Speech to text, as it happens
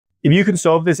If you can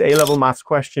solve this A-level maths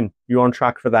question, you're on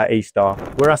track for that A star.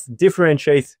 We're asked to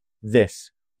differentiate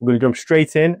this. We're going to jump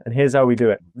straight in, and here's how we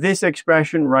do it. This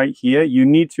expression right here, you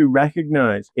need to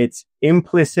recognize its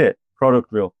implicit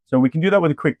product rule. So we can do that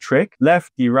with a quick trick.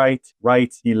 Left, d right,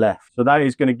 right, d left. So that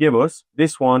is going to give us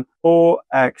this one,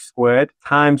 4x squared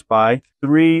times by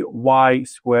 3y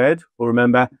squared. Well,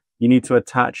 remember, you need to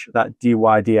attach that dy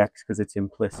dx because it's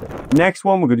implicit. Next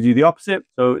one, we're going to do the opposite.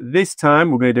 So this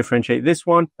time, we're going to differentiate this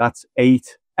one. That's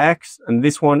 8x. And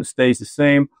this one stays the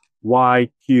same, y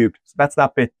cubed. So that's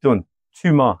that bit done.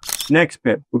 2 marks. Next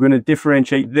bit, we're going to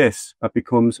differentiate this. That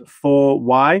becomes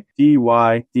 4y dy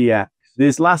dx.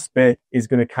 This last bit is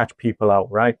going to catch people out,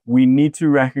 right? We need to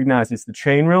recognize it's the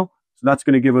chain rule. So that's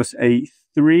going to give us a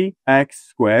 3x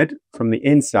squared from the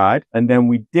inside. And then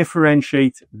we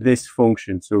differentiate this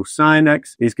function. So sine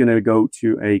x is going to go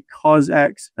to a cos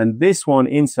x. And this one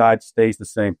inside stays the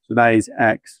same. So that is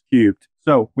x cubed.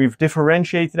 So we've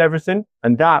differentiated everything.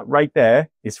 And that right there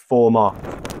is 4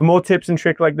 marks. For more tips and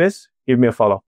tricks like this, give me a follow.